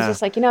lot. So he's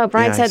just like,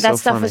 Brian said that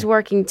stuff is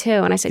working too.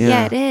 And I said,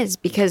 yeah, it is,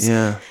 because,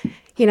 the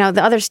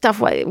other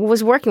stuff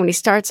was working when he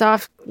starts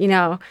off, and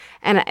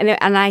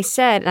I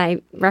said, and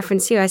I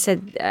referenced you, I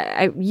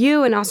said,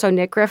 you and also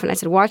Nick Griffin, I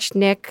said, watch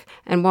Nick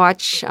and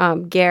watch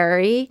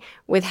Gary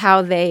with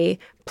how they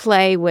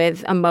play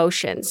with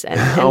emotions and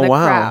the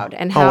crowd.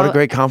 And how, what a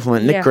great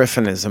compliment. Nick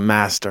Griffin is a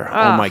master.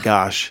 Oh my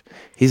gosh.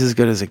 He's as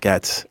good as it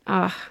gets.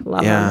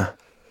 Love him.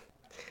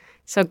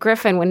 So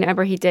Griffin,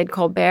 whenever he did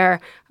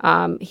Colbert,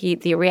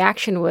 the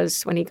reaction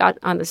was when he got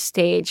on the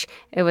stage,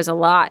 it was a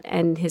lot,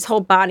 and his whole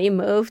body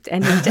moved,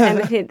 and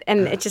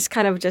and it just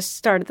kind of just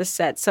started the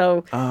set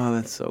so. Oh,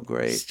 that's so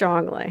great.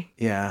 Strongly.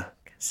 Yeah.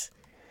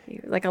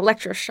 Like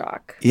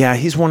electroshock. Yeah,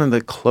 he's one of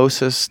the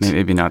closest.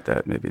 Maybe not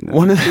that. Maybe not.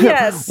 One of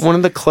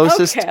the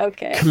closest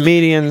okay.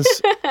 comedians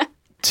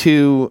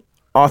to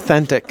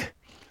authentic.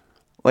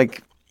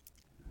 Like,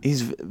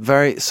 he's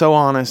so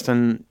honest,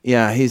 and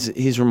yeah,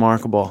 he's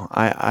remarkable.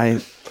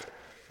 I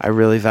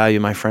really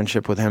value my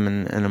friendship with him,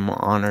 and I'm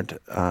honored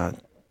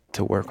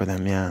to work with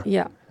him. Yeah.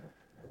 Yeah.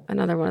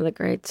 Another one of the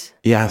greats.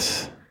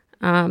 Yes.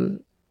 Do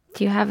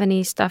you have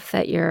any stuff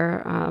that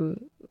you're?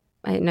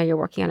 I know you're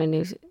working on a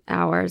new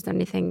hour. Is there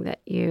anything that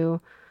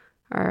you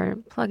are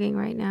plugging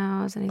right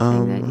now? Is there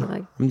anything that you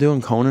like? I'm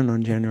doing Conan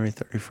on January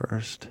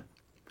 31st.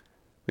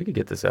 We could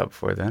get this out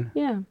before then.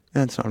 Yeah.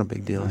 That's not a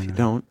big deal if you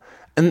don't.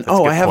 And That's a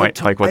good I have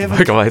point. a like what I the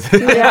have fuck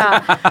am I?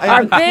 Yeah.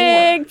 Our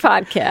big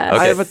podcast.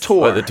 I have a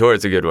tour. Oh, the tour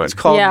is a good one. It's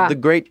called The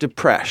Great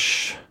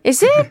Depression.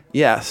 Is it?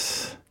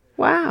 Yes.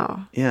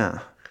 Wow.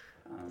 Yeah.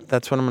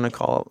 That's what I'm going to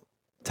call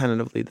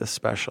tentatively the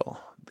special.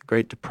 The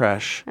Great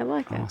Depression. I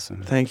like it.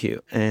 Awesome. Thank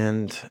you.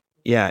 And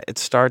yeah, it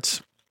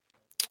starts.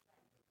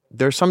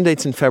 There are some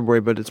dates in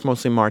February, but it's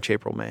mostly March,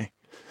 April, May,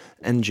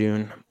 and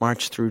June.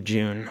 March through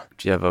June.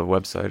 Do you have a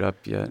website up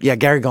yet? Yeah,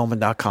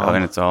 GaryGoldman.com. Oh,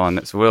 and it's all on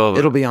this. So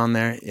it'll be on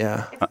there.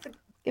 Yeah.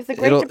 If the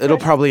Great It'll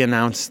probably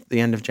announce the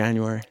end of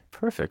January.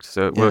 Perfect.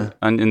 So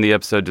in the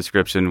episode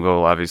description,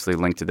 we'll obviously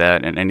link to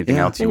that and anything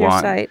else you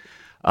want. Site.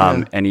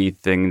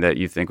 Anything that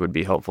you think would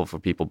be helpful for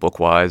people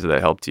book-wise or that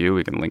helped you,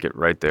 we can link it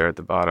right there at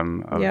the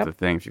bottom of the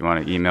thing if you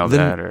want to email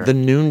that. Or The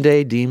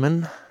Noonday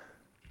Demon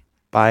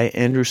by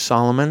Andrew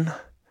Solomon.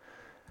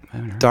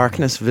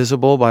 Darkness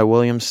Visible by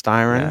William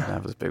Styron. Yeah,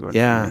 that was a big one.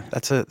 Yeah,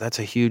 that's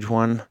a huge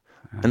one.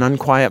 An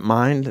Unquiet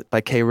Mind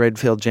by Kay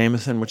Redfield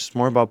Jamison, which is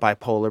more about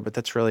bipolar, but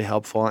that's really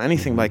helpful.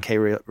 Anything by Kay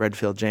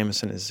Redfield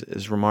Jamison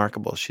is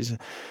remarkable. She's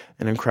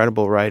an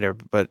incredible writer.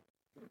 But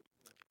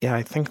yeah,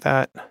 I think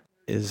that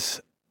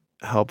is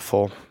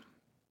helpful,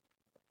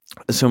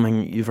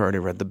 assuming you've already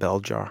read The Bell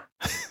Jar.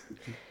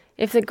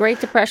 If the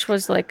Great Depression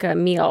was like a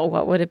meal,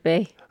 what would it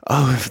be?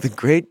 Oh, if the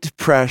Great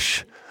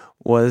Depression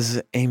was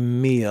a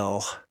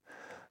meal,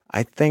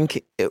 I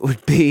think it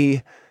would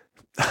be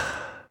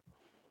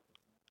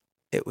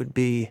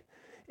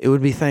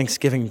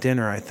Thanksgiving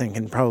dinner, I think,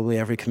 and probably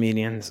every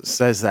comedian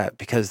says that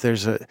because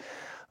there's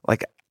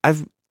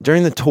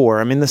during the tour,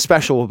 I mean, the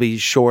special will be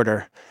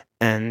shorter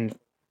and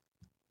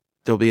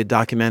there'll be a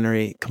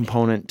documentary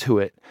component to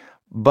it,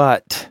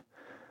 but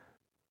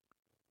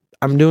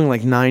I'm doing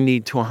like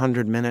 90 to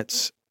 100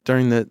 minutes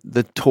during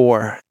the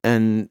tour,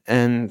 and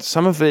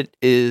some of it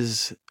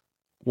is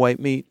white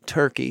meat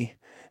turkey,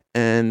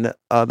 and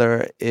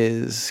other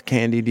is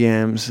candied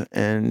yams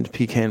and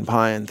pecan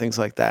pie and things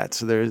like that.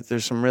 So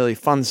there's some really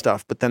fun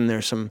stuff, but then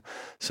there's some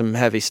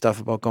heavy stuff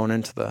about going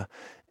into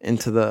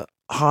the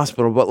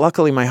hospital. But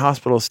luckily, my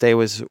hospital stay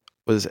was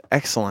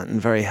excellent and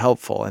very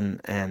helpful,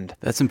 and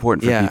that's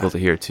important for people to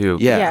hear too.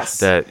 Yeah. Yes.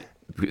 That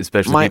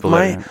especially people.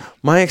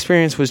 My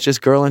experience was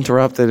just Girl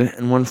Interrupted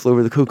and One Flew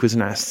Over the Cuckoo's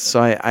Nest.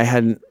 So I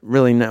hadn't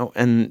really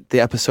and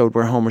the episode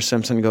where Homer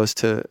Simpson goes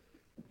to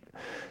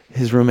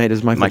his roommate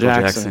is Michael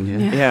Jackson.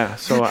 Yeah.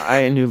 So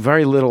I knew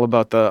very little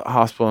about the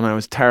hospital, and I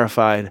was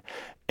terrified.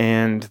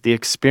 And the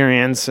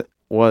experience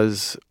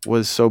was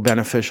so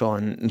beneficial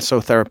and so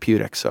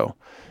therapeutic. So,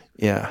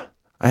 yeah,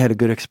 I had a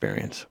good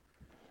experience.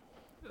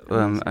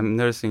 I'm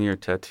noticing your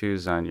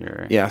tattoos on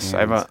your. Yes,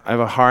 hands. I have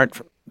a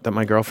heart that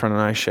my girlfriend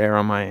and I share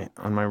on my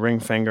ring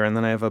finger, and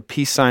then I have a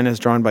peace sign as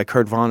drawn by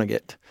Kurt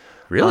Vonnegut.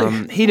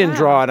 Really? He didn't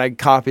draw it. I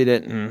copied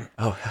it, and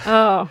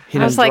he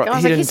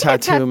didn't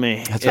tattoo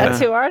me.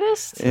 Tattoo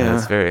artist? Yeah,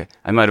 that's very.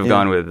 I might have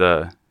gone with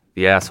the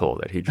asshole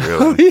that he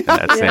drew in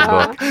that same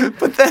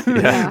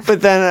book.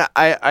 But then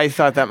I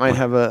thought that might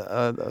have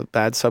a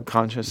bad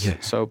subconscious. Yeah.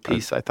 So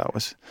peace, I thought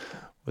was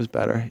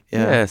better.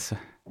 Yeah. Yes.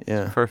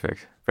 Yeah.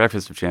 Perfect.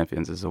 Breakfast of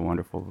Champions is a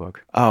wonderful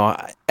book. Oh,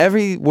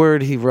 every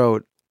word he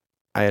wrote,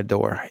 I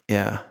adore.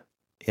 Yeah.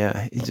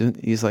 Yeah.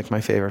 He's like my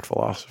favorite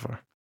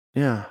philosopher.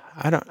 Yeah,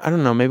 I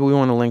don't know. Maybe we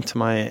want to link to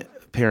my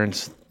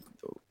appearance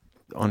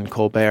on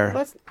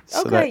Colbert.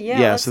 So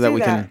that we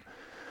can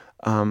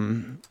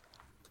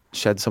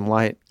shed some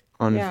light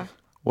on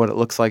what it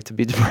looks like to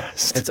be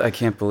depressed. I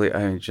can't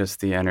believe just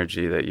the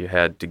energy that you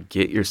had to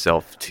get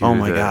yourself to. Oh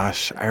my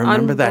gosh, I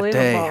remember that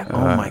day.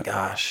 Oh my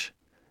gosh,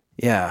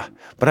 yeah.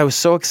 But I was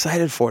so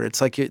excited for it.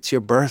 It's like it's your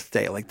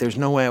birthday. Like there's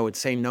no way I would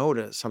say no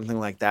to something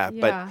like that.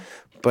 Yeah.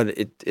 But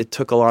it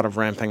took a lot of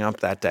ramping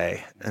up that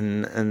day,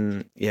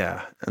 and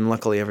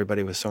luckily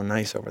everybody was so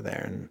nice over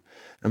there,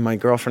 and my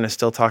girlfriend is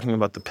still talking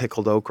about the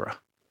pickled okra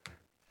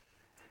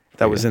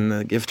that was in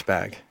the gift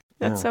bag.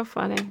 That's so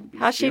funny.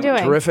 How's she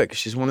doing? Terrific.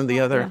 She's one of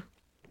the other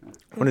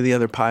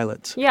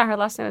pilots. Yeah, her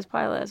last name is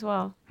Pilot as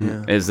well.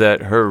 Yeah. Is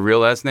that her real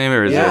last name,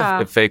 or is it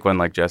a fake one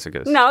like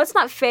Jessica's? No, it's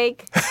not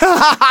fake.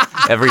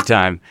 Every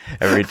time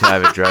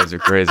it drives her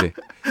crazy.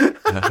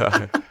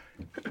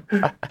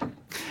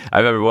 I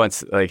remember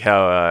once, like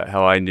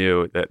how I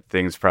knew that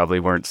things probably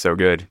weren't so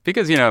good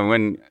because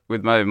when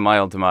with my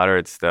mild to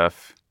moderate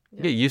stuff,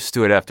 you get used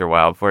to it after a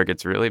while before it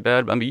gets really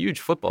bad. I'm a huge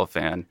football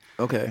fan.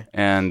 Okay.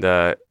 And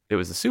it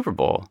was the Super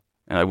Bowl,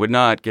 and I would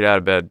not get out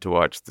of bed to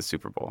watch the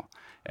Super Bowl.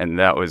 And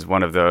that was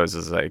one of those.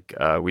 Is like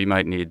we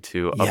might need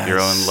to up your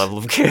own level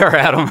of care,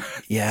 Adam.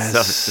 Yes. So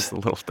it's just the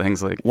little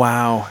things like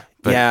wow.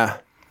 Yeah,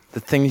 the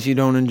things you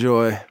don't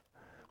enjoy.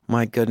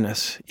 My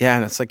goodness. Yeah,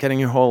 and it's like getting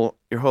your whole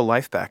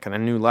life back and a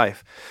new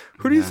life.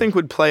 Who do you think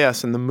would play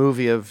us in the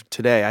movie of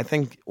today? I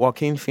think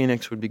Joaquin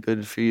Phoenix would be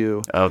good for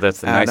you. Oh,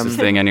 that's the Adam, nicest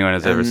thing anyone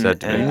has ever said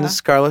to me. And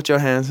Scarlett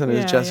Johansson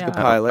is Jessica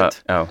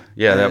Pilot.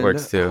 Yeah, that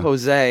works too.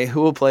 Jose.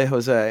 Who will play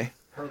Jose?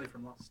 Hurley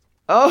from Lost.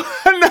 Oh,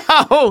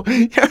 no.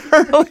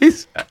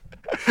 Hurley's...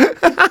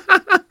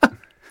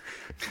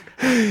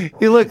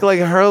 You look like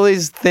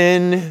Hurley's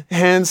thin,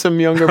 handsome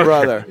younger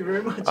brother. Thank you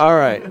very much. All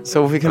right,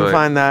 so if we can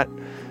find that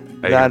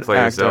Are you gonna play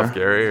actor. yourself,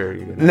 Gary? Or are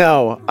you gonna...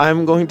 No,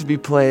 I'm going to be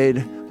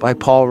played by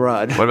Paul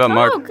Rudd. What about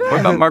Mark? What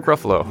about Mark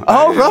Ruffalo?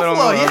 Oh,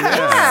 Ruffalo,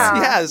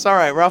 yes. All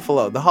right,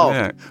 Ruffalo, the Hulk.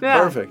 Yeah.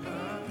 Perfect.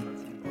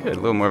 Good, a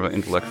little more of an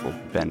intellectual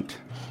bent.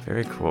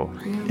 Very cool.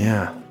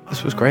 Yeah,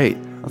 this was great.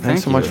 Well,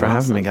 Thanks so much for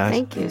having me, guys.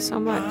 Thank you so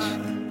much.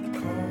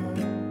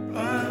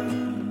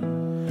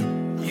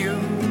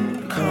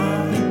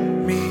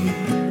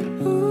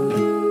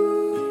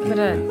 I'm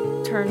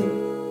gonna turn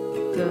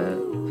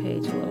the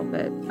page a little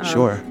bit.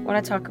 Sure. I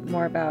want to talk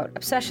more about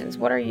obsessions.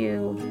 What are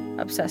you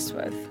obsessed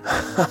with?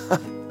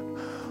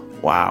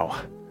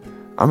 Wow.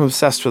 I'm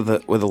obsessed with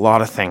a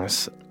lot of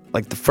things.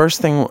 Like the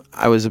first thing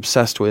I was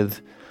obsessed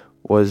with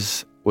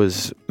was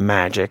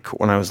magic.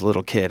 When I was a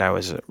little kid, I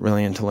was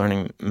really into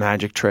learning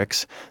magic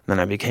tricks. And then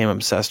I became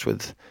obsessed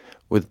with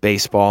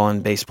baseball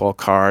and baseball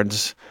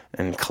cards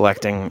and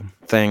collecting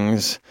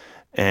things.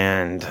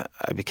 And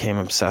I became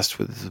obsessed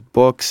with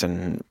books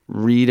and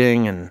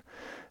reading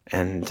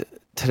and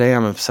today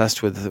I'm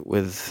obsessed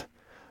with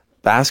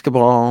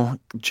basketball,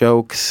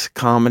 jokes,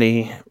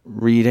 comedy,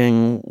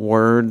 reading,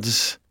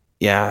 words.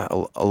 Yeah,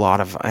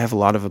 I have a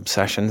lot of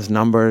obsessions.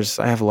 Numbers.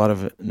 I have a lot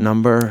of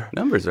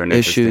numbers are an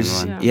issues.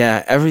 Interesting one.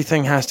 Yeah,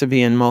 everything has to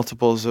be in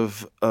multiples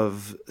of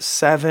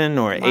 7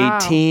 or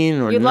 18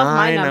 or 9. You love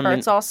my number.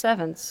 It's all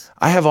 7s.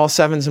 I have all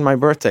 7s in my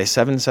birthday.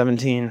 7,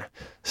 17,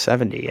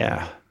 70.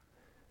 Yeah.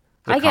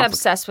 I get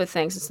obsessed with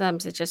things, and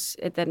sometimes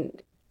it then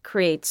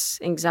creates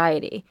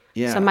anxiety.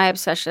 Yeah. So my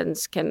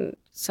obsessions can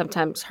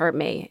sometimes hurt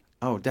me.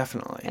 Oh,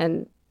 definitely.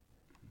 And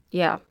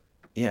yeah.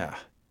 Yeah.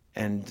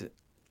 And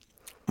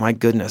my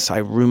goodness, I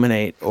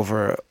ruminate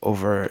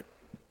over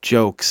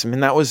jokes. I mean,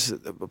 that was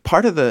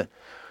part of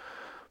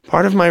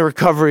my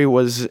recovery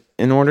was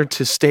in order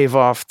to stave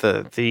off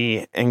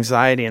the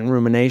anxiety and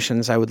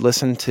ruminations, I would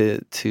listen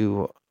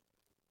to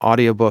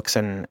audiobooks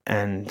and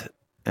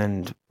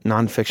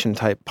nonfiction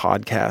type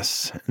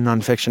podcasts,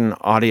 nonfiction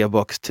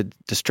audiobooks to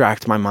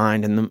distract my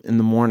mind in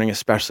the morning,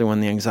 especially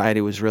when the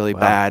anxiety was really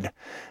bad.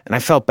 And I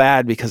felt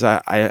bad because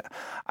I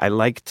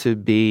like to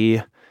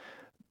be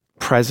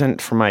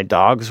present for my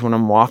dogs when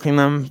I'm walking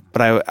them,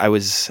 but I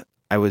was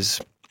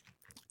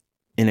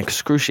in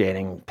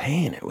excruciating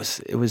pain. It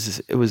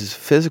was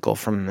physical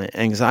from the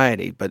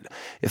anxiety. But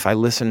if I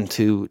listened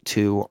to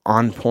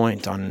On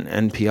Point on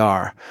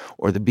NPR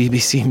or the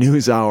BBC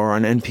NewsHour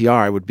on NPR,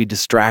 I would be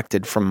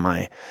distracted from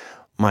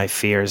my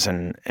fears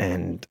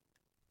and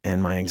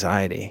my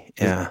anxiety.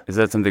 Yeah. Is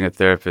that something a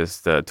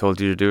therapist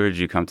told you to do, or did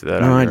you come to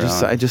that? No, on I your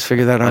just own? I just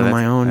figured that out on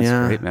my own. That's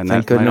Yeah. great, man.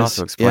 Thank That might goodness.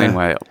 also explain Yeah.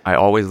 why I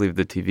always leave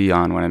the TV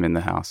on when I'm in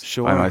the house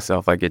by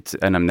myself.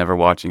 And I'm never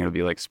watching. It'll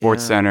be like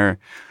Sports Center,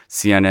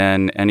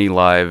 CNN, any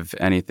live,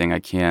 anything. I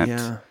can't.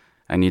 Yeah.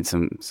 I need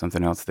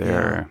something else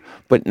there. Yeah.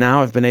 But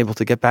now I've been able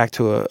to get back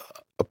to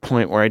a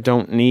point where I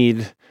don't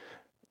need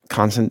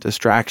constant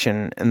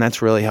distraction, and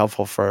that's really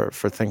helpful for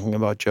thinking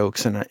about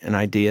jokes and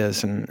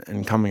ideas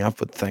and coming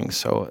up with things.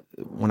 So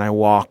when I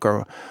walk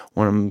or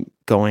when I'm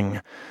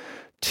going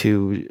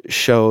to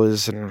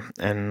shows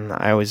and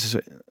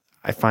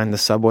I find the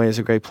subway is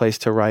a great place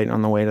to write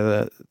on the way to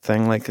the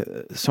thing. Like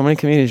so many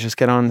comedians just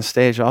get on the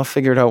stage. I'll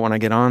figure it out when I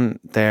get on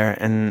there.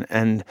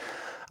 And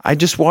I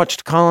just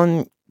watched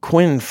Colin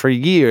Quinn for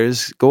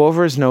years go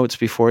over his notes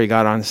before he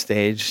got on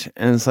stage.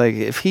 And it's like,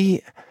 if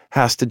he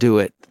has to do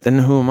it, then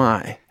who am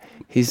I?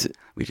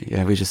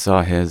 We just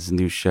saw his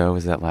new show.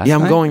 Is that last night? Yeah,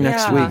 I'm going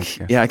next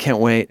week. Yeah, I can't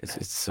wait.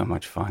 It's so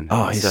much fun.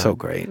 Oh, he's so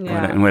great.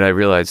 Yeah. And what I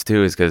realized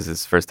too is because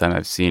it's the first time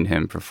I've seen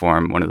him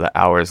perform one of the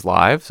hours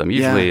live. So I'm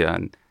usually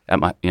on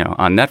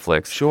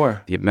Netflix.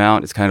 Sure. The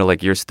amount is kind of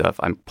like your stuff.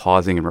 I'm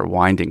pausing and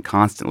rewinding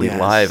constantly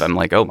live. I'm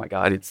like, oh my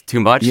God, it's too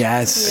much.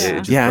 Yes. It's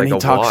just Yeah, like and he a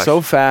talks wash. so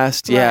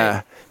fast. Right.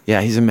 Yeah.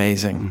 Yeah, he's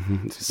amazing. Mm-hmm.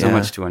 There's so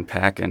much to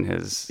unpack in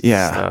his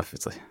stuff.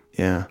 It's like,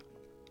 yeah.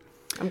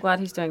 I'm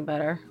glad he's doing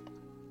better.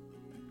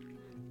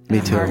 Me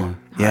too. Hard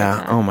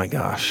Yeah. time. Oh my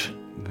gosh.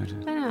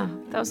 Yeah,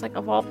 that was like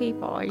of all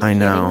people. Are you I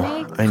know.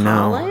 kidding me? I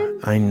know. Colin?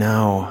 I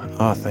know.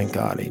 Oh, thank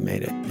God he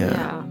made it.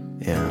 Yeah.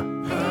 Yeah.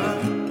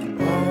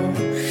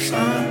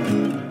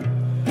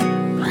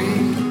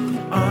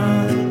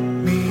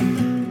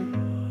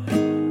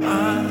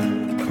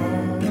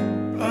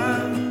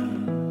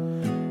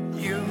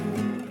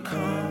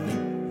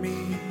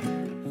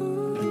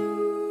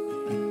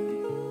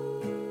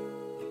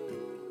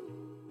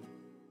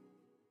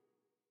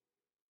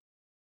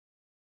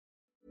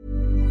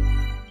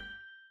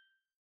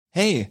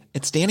 Hey,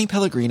 it's Danny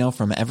Pellegrino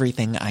from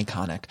Everything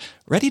Iconic.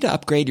 Ready to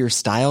upgrade your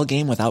style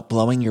game without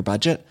blowing your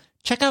budget?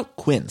 Check out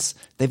Quince.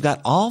 They've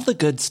got all the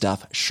good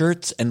stuff,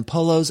 shirts and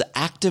polos,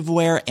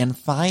 activewear, and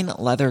fine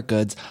leather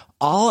goods,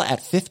 all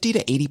at 50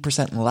 to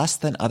 80% less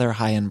than other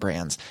high-end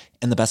brands.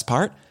 And the best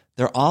part?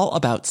 They're all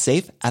about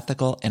safe,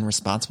 ethical, and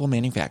responsible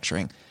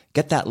manufacturing.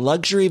 Get that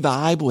luxury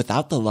vibe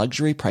without the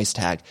luxury price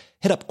tag.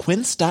 Hit up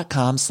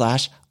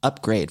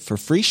quince.com/upgrade for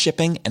free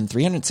shipping and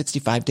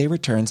 365-day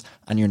returns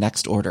on your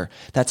next order.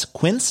 That's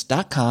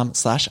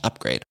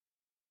quince.com/upgrade.